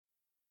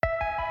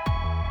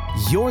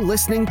You're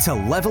listening to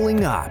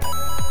Leveling Up,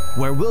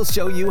 where we'll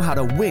show you how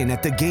to win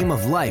at the game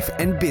of life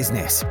and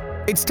business.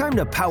 It's time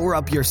to power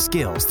up your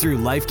skills through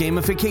life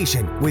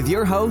gamification with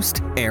your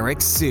host,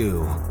 Eric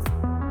Siu.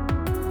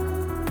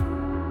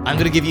 I'm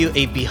going to give you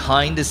a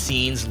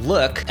behind-the-scenes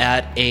look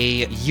at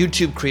a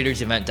YouTube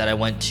creators event that I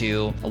went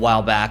to a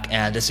while back,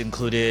 and this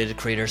included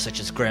creators such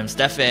as Graham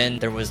Stephan.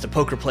 There was the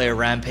poker player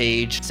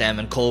Rampage, Sam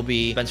and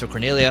Colby, Spencer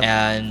Cornelia,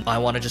 and I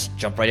want to just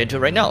jump right into it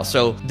right now.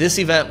 So this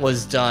event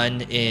was done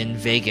in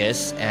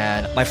Vegas,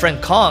 and my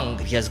friend Kong,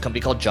 he has a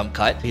company called Jump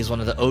Cut. He's one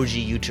of the OG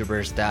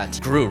YouTubers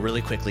that grew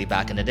really quickly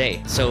back in the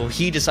day. So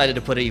he decided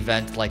to put an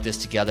event like this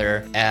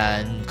together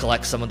and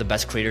collect some of the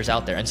best creators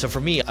out there. And so for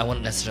me, I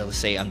wouldn't necessarily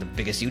say I'm the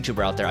biggest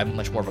YouTuber out there. I'm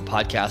much more of a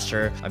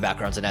podcaster. My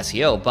background's in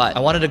SEO, but I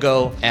wanted to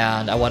go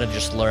and I wanted to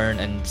just learn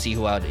and see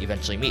who I would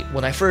eventually meet.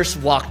 When I first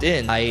walked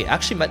in, I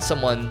actually met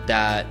someone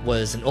that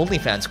was an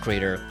OnlyFans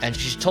creator, and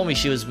she told me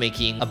she was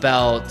making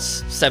about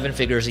 7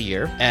 figures a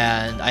year.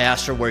 And I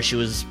asked her where she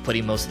was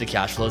putting most of the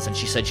cash flows, and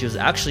she said she was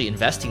actually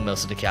investing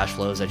most of the cash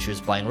flows, and she was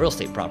buying real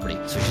estate property.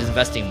 So she's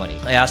investing money.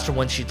 I asked her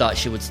when she thought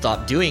she would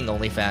stop doing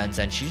OnlyFans,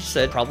 and she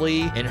said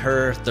probably in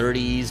her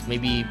 30s,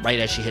 maybe right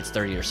as she hits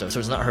 30 or so. So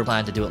it's not her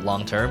plan to do it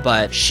long term,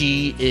 but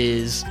she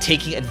is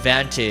taking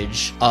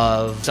advantage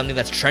of something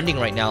that's trending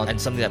right now and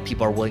something that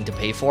people are willing to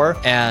pay for.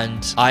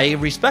 And I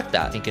respect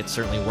that. I think it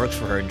certainly works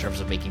for her in terms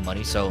of making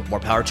money. So more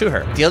power to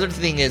her. The other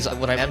thing is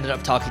when I ended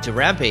up talking to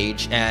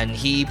Rampage, and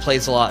he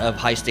plays a lot of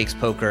high stakes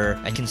poker,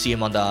 and you can see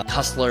him on the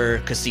Hustler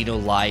Casino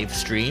live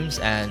streams,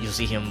 and you'll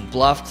see him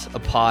bluffed a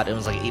pot. It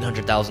was like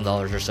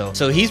 $800,000 or so.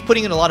 So he's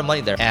putting in a lot of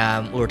money there.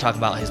 And we were talking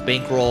about his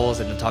bankrolls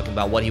and then talking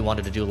about what he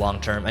wanted to do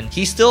long term. And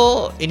he's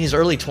still in his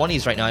early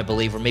 20s right now, I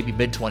believe, or maybe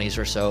mid 20s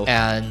or so.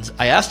 And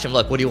I asked him,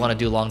 look, what do you want to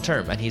do long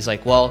term? And he's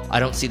like, well, I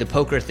don't see the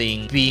poker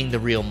thing being the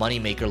real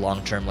moneymaker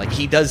long term. Like,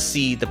 he does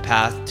see the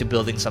path to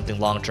building something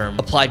long term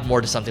applied more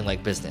to something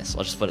like business.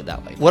 I'll just put it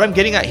that way. What I'm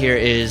getting at here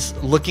is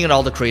looking at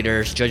all the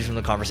creators, judging from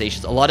the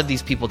conversations, a lot of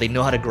these people, they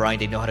know how to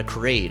grind, they know how to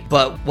create.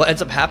 But what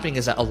ends up happening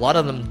is that a lot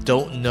of them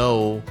don't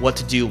know what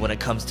to do when it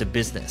comes to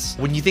business.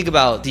 When you think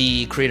about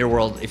the creator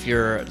world, if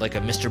you're like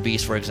a Mr.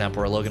 Beast, for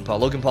example, or Logan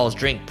Paul's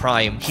Drink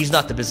Prime, he's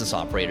not the business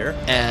operator.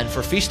 And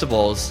for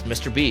Feastables,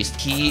 Mr. Beast,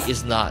 he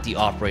is not the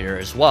operator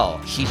as well.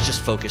 He's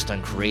just focused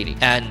on creating.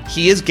 And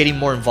he is getting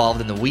more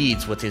involved in the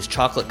weeds with his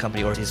chocolate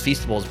company or his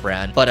Feastables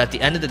brand. But at the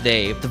end of the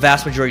day, the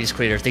vast majority of these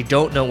creators, they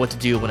don't know what to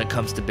do when it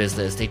comes to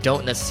business. They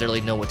don't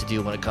necessarily know what to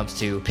do when it comes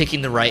to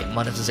picking the right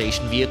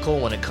monetization vehicle,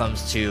 when it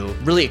comes to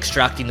really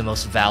extracting the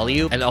most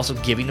value and also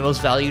giving the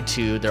most value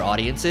to their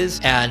audiences.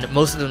 And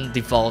most of them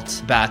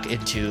default back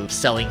into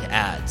selling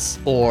ads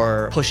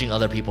or pushing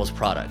other people's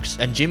products.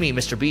 And Jimmy,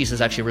 Mr. Beast,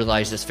 has actually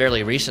realized this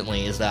fairly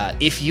recently, is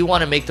that if you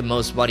want to make the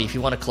most money, if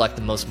you want to collect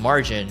the most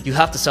margin, you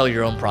have to sell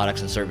your own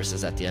products and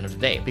services at the end of the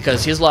day.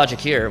 Because his logic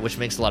here, which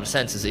makes a lot of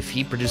sense, is if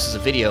he produces a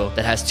video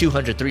that has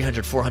 200,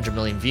 300, 400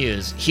 million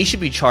views, he should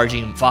be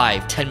charging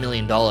 $5-10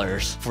 million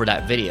for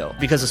that video.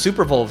 Because a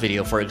Super Bowl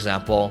video, for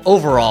example,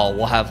 overall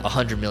will have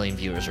 100 million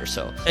viewers or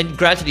so. And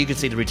granted, you could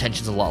say the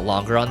retention's a lot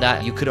longer on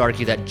that. You could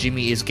argue that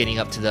Jimmy is getting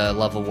up to the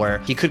level where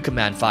he could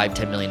command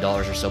 $5-10 million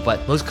or so,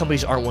 but most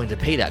companies aren't willing to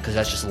pay that because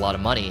that's just a lot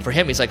of money. For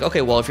him, he's like,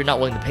 okay, well, if you're not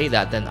willing to pay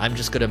that, then I'm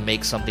just gonna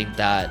make something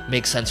that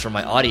makes sense for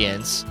my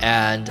audience,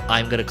 and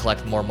I'm gonna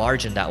collect more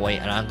margin that way,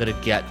 and I'm gonna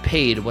get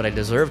paid what I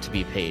deserve to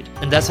be paid.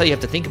 And that's how you have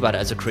to think about it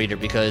as a creator,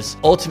 because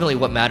ultimately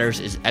what matters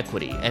is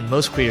equity, and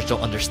most creators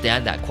don't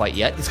understand that quite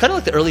yet. It's kind of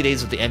like the early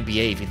days of the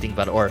NBA, if you think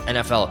about it, or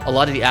NFL. A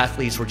lot of the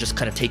athletes were just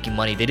kind of taking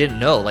money. They didn't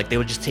know, like they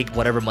would just take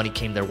whatever money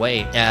came their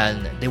way,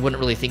 and they wouldn't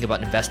really think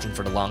about investing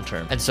for the long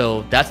term. And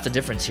so that's the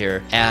difference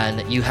here.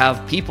 And you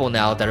have people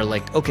now that are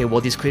like, okay,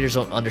 well, these creators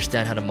don't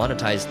understand how to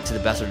monetize to the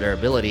best of their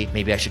ability.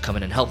 Maybe I should come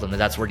in and help them. And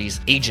that's where these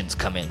agents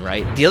come in,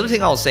 right? The other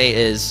thing I'll say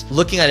is,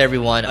 looking at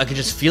everyone, I could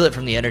just feel it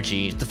from the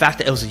energy. The fact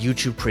that it was a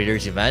YouTube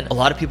creators event, a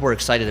lot of people were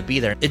excited to be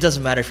there. It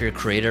doesn't matter if you're a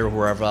creator or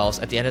wherever else.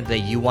 At the end of the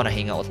day, you want to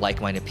hang out with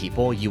like-minded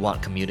people. You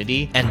want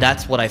community. And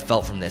that's what I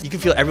felt from this. You can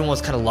feel everyone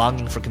was kind of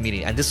longing for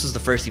community. And this was the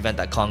first event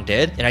that Kong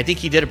did. And I think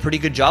he did a pretty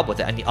good job with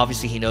it. And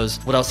obviously he knows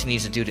what else he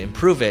needs to do to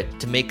improve it,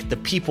 to make the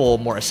people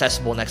more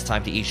accessible next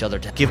time to each other,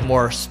 to give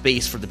more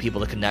space for the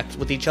people to connect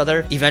with each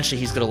other. Eventually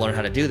he's going to learn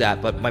how to do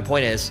that. But my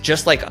point is,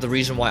 just like the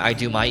reason why I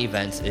do my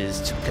events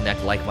is to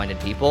connect like-minded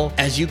people,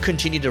 as you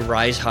continue to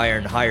rise higher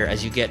and higher,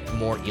 as you get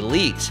more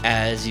elite,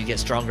 as you get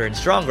stronger and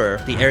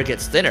stronger, the air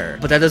gets thinner.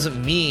 But that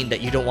doesn't mean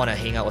that you don't want to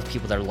hang out with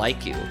people that are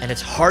like you. And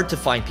it's hard to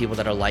find people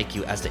that are like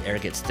you as the air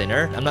gets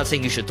thinner. I'm not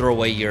saying you should throw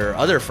away your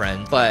other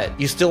friends, but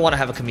you still want to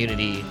have a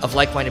community of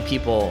like-minded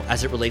people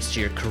as it relates to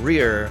your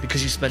career,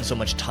 because you spend so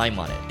much time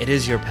on it. It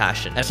is your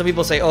passion. And some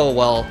people say, oh,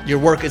 well, your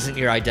work isn't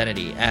your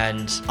identity.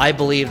 And I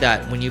believe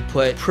that when you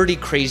put pretty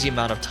crazy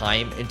amount of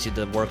time into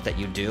the work that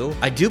you do,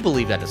 I do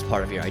believe that is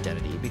part of your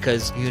identity,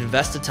 because you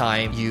invest the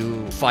time,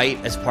 you fight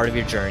as part of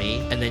your journey,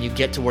 and then you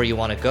get to where you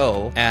want to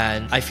go.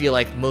 And I feel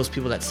like most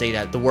people that say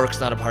that the work's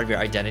not a part of your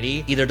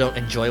identity either don't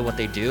enjoy what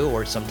they do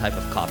or it's some type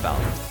of cop-out.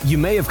 You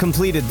may have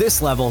completed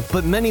this level,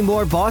 but many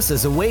more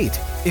bosses await.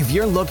 If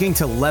you're looking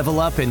to level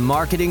up in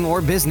marketing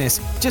or business,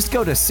 just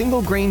go to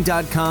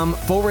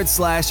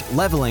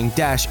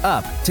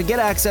singlegrain.com/leveling-up to get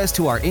access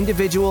to our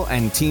individual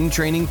and team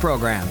training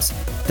programs.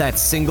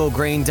 That's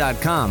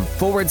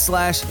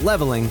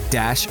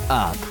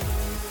singlegrain.com/leveling-up.